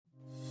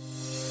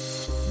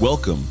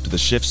Welcome to the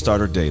Shift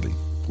Starter Daily,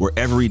 where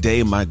every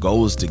day my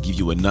goal is to give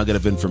you a nugget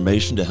of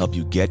information to help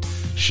you get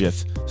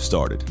shift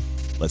started.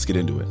 Let's get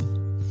into it.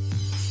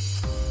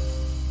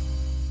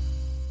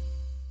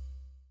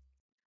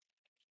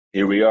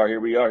 Here we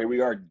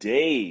are.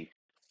 Day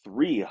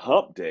 3,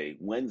 hump day,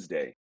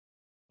 Wednesday.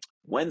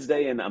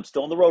 And I'm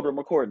still on the road. I'm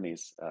recording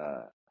these.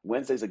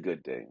 Wednesday's a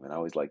good day, and I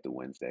always like the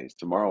Wednesdays.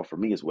 Tomorrow for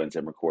me is Wednesday.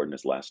 I'm recording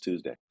this last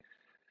Tuesday.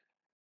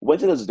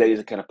 Wednesday, those days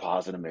that kind of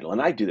pause in the middle,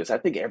 and I do this. I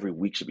think every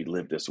week should be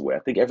lived this way. I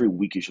think every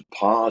week you should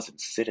pause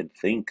and sit and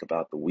think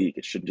about the week.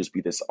 It shouldn't just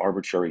be this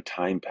arbitrary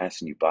time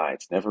passing you by.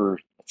 It's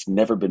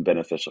never been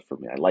beneficial for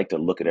me. I like to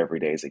look at every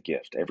day as a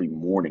gift. Every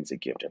morning's a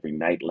gift. Every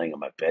night laying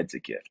on my bed's a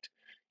gift.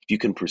 If you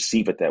can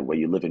perceive it that way,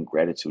 you live in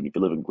gratitude. If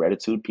you live in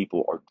gratitude,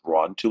 people are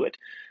drawn to it.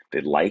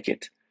 They like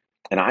it.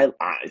 And I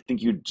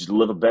think you just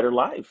live a better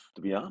life,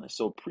 to be honest.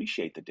 So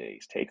appreciate the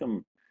days. Take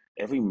them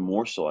every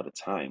morsel at a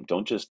time.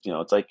 Don't just,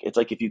 it's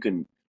like if you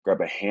can grab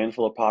a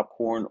handful of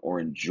popcorn or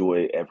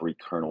enjoy every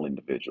kernel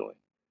individually.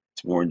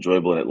 It's more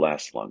enjoyable and it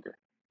lasts longer,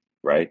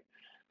 right?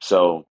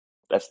 So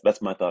that's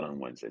my thought on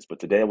Wednesdays. But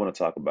today I want to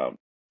talk about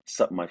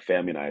something my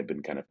family and I have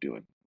been kind of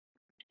doing.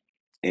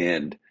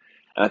 And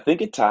I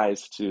think it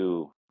ties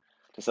to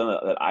something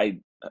that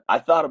I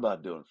thought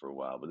about doing for a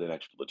while, but then I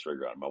actually pulled the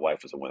trigger on. My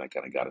wife was the one that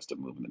kind of got us to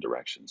move in the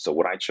direction. So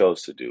what I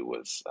chose to do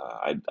was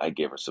I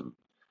gave her some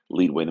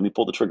leadway. Let me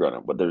pull the trigger on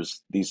it. But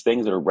there's these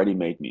things that are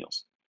ready-made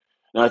meals.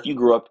 Now, if you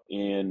grew up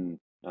in,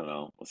 I don't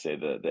know, let's say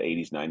the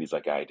 80s, 90s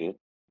like I did,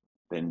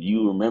 then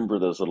you remember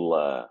those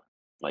little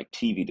like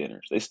TV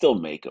dinners. They still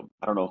make them.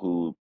 I don't know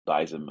who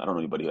buys them. I don't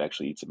know anybody who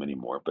actually eats them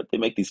anymore, but they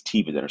make these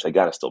TV dinners. They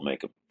gotta still make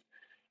them.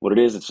 What it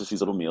is, it's just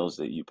these little meals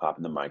that you pop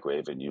in the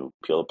microwave and you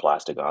peel the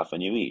plastic off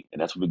and you eat.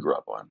 And that's what we grew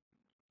up on.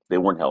 They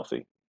weren't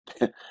healthy.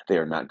 They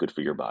are not good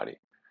for your body.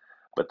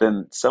 But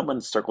then someone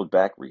circled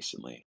back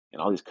recently,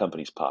 and all these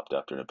companies popped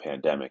up during a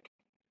pandemic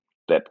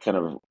that kind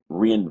of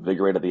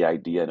reinvigorated the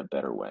idea in a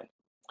better way.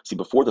 See,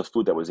 before the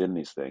food that was in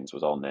these things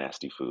was all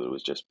nasty food, it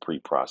was just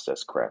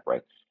pre-processed crap,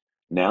 right?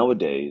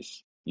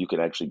 Nowadays, you can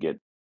actually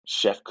get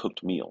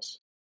chef-cooked meals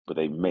where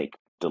they make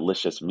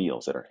delicious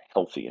meals that are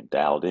healthy and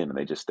dialed in,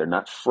 and they're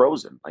not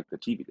frozen like the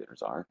TV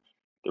dinners are.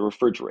 They're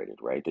refrigerated,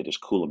 right? They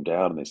just cool them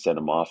down and they send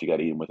them off. You got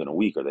to eat them within a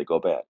week or they go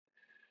bad.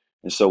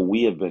 And so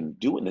we have been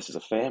doing this as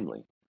a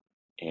family,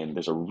 and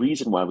there's a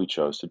reason why we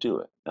chose to do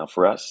it. Now,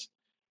 for us,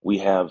 we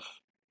have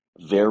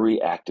very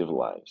active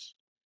lives.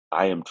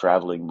 I am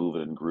traveling,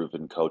 moving, and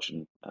grooving,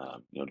 coaching,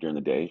 during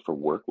the day for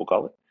work, we'll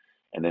call it.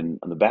 And then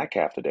on the back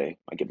half of the day,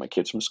 I get my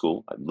kids from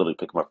school. I literally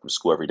pick them up from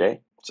school every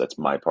day. So that's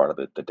my part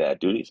of the dad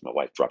duties. My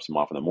wife drops them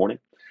off in the morning.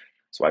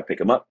 So I pick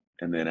them up.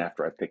 And then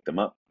after I pick them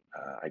up,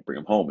 I bring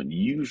them home. And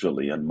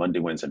usually on Monday,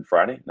 Wednesday, and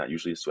Friday, not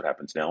usually, this is what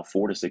happens now,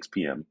 4 to 6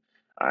 p.m.,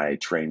 I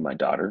train my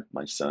daughter,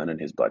 my son,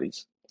 and his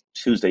buddies.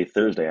 Tuesday,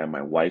 Thursday, I'm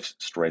my wife's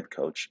strength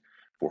coach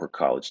for her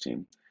college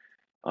team.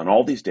 On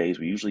all these days,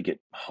 we usually get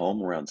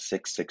home around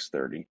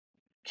 6:30.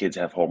 Kids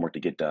have homework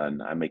to get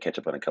done. I may catch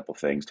up on a couple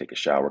things, take a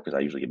shower because I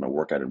usually get my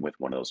workout in with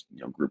one of those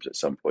groups at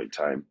some point in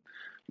time.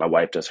 My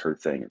wife does her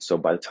thing, and so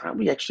by the time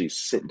we actually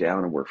sit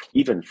down and we're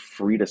even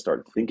free to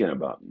start thinking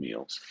about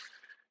meals,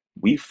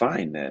 we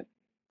find that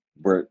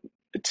we're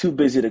too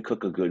busy to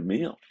cook a good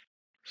meal.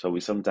 So we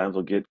sometimes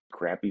will get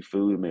crappy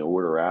food. We may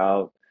order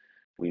out.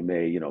 We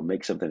may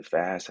make something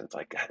fast, and it's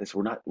like,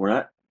 God, we're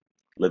not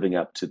living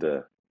up to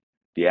the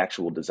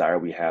actual desire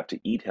we have to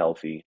eat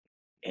healthy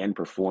and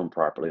perform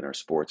properly in our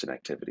sports and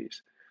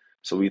activities.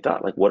 So we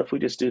thought, like, what if we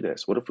just do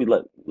this? What if we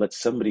let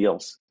somebody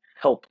else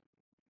help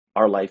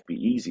our life be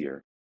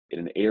easier in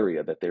an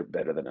area that they're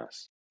better than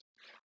us?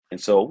 And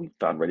so we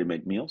found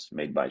ready-made meals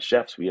made by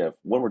chefs. We have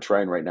one we're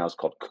trying right now is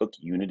called Cook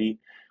Unity.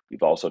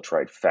 We've also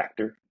tried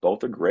Factor.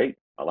 Both are great.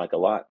 I like a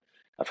lot.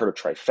 I've heard of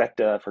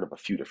Trifecta. I've heard of a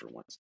few different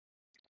ones.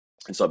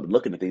 And so I've been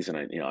looking at these, and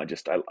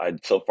I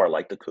so far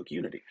like the Cook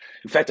Unity.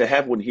 In fact, I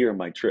have one here on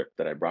my trip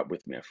that I brought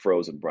with me. I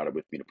froze and brought it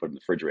with me to put in the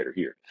refrigerator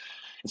here.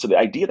 And so the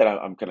idea that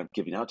I'm kind of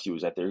giving out to you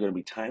is that there are going to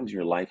be times in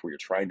your life where you're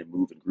trying to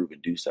move and groove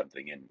and do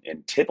something,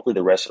 and typically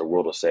the rest of the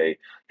world will say,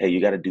 "Hey,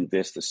 you got to do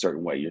this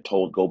certain way." You're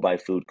told, "Go buy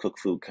food, cook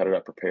food, cut it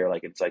up, prepare."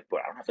 Like it's like,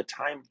 "But I don't have the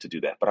time to do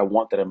that, but I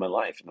want that in my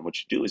life." And then what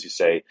you do is you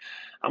say,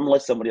 "I'm gonna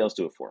let somebody else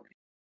do it for me."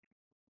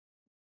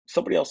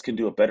 Somebody else can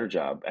do a better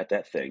job at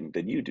that thing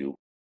than you do,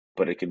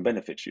 but it can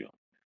benefit you,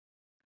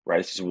 right?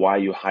 This is why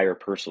you hire a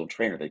personal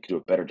trainer. They can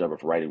do a better job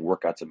of writing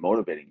workouts and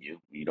motivating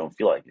you when you don't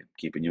feel like it,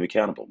 keeping you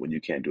accountable when you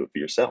can't do it for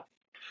yourself.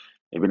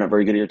 Maybe you're not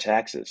very good at your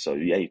taxes. So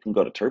yeah, you can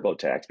go to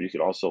TurboTax, but you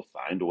could also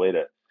find a way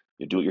to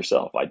do it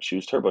yourself. I'd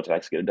choose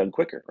TurboTax, get it done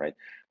quicker, right?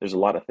 There's a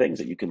lot of things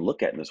that you can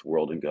look at in this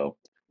world and go,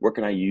 where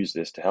can I use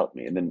this to help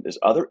me? And then there's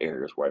other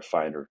areas where I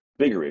find are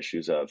bigger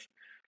issues of,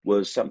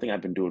 was something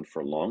I've been doing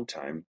for a long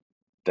time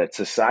that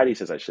society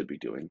says I should be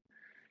doing.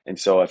 And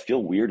so I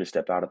feel weird to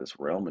step out of this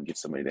realm and get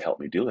somebody to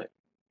help me do it.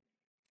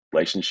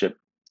 Relationship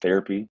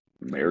therapy,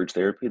 marriage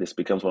therapy, this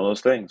becomes one of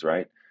those things,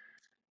 right?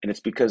 And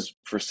it's because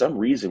for some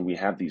reason we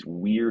have these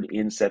weird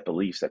inset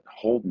beliefs that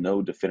hold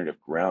no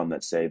definitive ground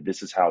that say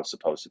this is how it's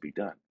supposed to be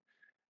done.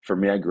 For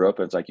me, I grew up,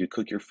 it's like you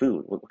cook your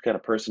food. What kind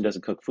of person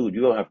doesn't cook food?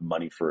 You don't have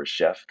money for a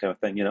chef kind of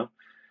thing, you know?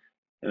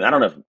 And I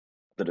don't have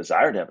the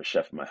desire to have a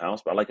chef in my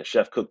house, but I like a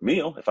chef cooked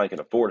meal. If I can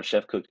afford a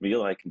chef cooked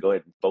meal, I can go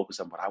ahead and focus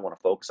on what I want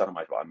to focus on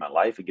my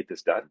life and get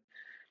this done.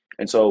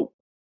 And so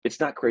it's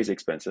not crazy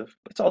expensive,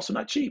 but it's also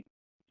not cheap,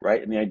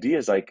 right? And the idea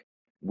is like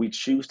we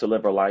choose to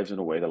live our lives in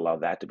a way that allow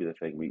that to be the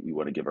thing we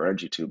want to give our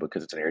energy to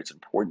because it's an area that's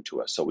important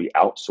to us. So we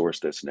outsource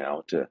this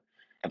now to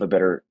have a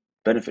better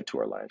benefit to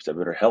our lives, to have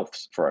better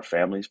health for our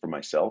families, for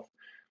myself,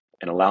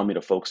 and allow me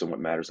to focus on what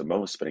matters the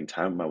most, spending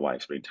time with my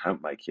wife, spending time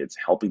with my kids,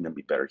 helping them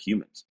be better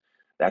humans.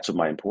 That's what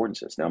my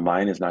importance is. Now,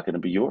 mine is not going to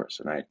be yours,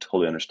 and I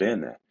totally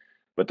understand that.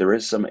 But there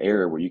is some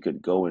area where you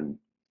could go and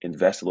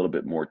invest a little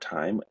bit more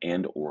time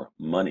and or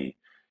money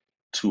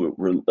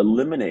to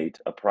eliminate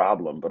a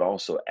problem, but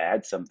also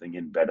add something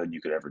in better than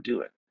you could ever do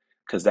it.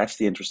 Because that's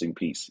the interesting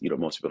piece,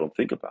 most people don't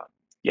think about.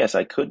 Yes,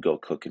 I could go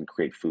cook and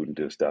create food and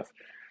do stuff,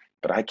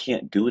 but I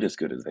can't do it as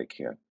good as they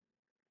can.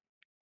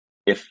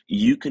 If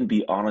you can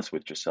be honest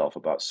with yourself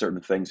about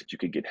certain things that you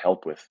could get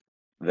help with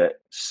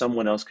that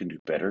someone else can do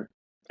better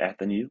at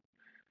than you,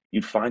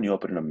 you'd find you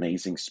up in an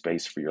amazing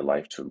space for your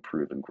life to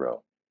improve and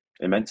grow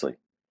immensely.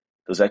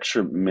 Those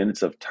extra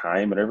minutes of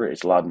time, whatever,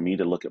 it's allowed me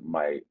to look at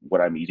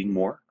what I'm eating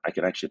more. I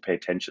can actually pay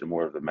attention to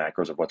more of the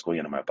macros of what's going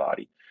on in my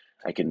body.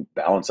 I can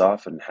balance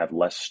off and have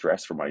less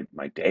stress for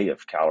my day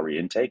of calorie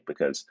intake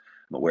because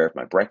I'm aware of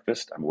my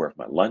breakfast, I'm aware of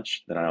my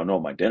lunch, then I don't know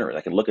my dinner.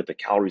 I can look at the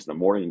calories in the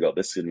morning and go,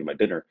 this is going to be my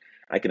dinner.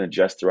 I can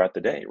adjust throughout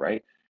the day,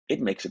 right?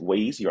 It makes it way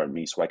easier on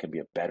me so I can be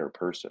a better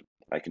person.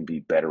 I can be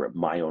better at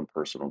my own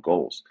personal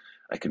goals.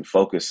 I can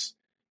focus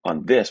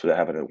on this without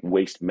having to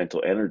waste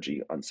mental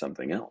energy on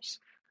something else.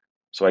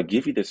 So I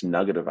give you this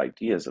nugget of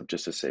ideas of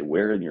just to say,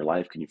 where in your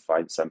life can you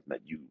find something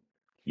that you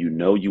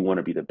want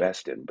to be the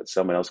best in, but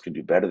someone else can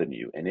do better than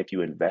you. And if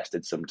you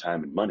invested some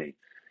time and money,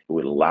 it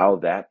would allow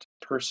that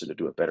person to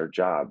do a better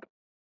job,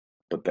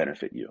 but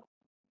benefit you.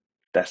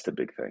 That's the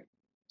big thing.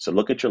 So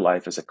look at your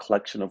life as a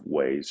collection of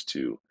ways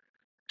to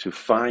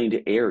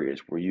find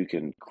areas where you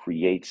can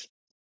create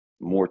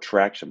more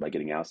traction by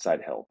getting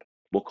outside help.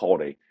 We'll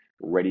call it a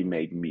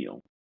ready-made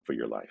meal for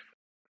your life.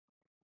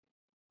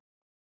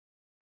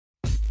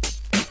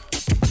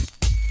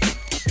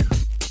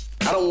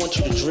 I don't want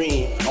you to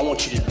dream, I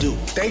want you to do.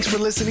 Thanks for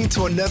listening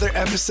to another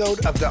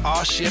episode of the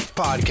Aw Shift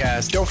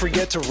Podcast. Don't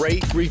forget to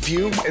rate,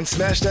 review, and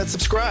smash that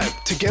subscribe.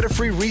 To get a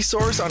free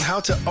resource on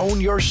how to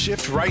own your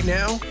shift right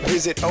now,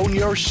 visit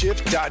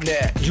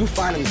ownyourshift.net. You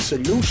finding a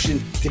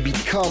solution to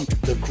become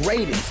the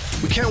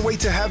greatest. We can't wait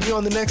to have you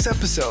on the next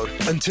episode.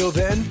 Until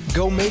then,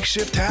 go make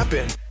shift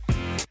happen.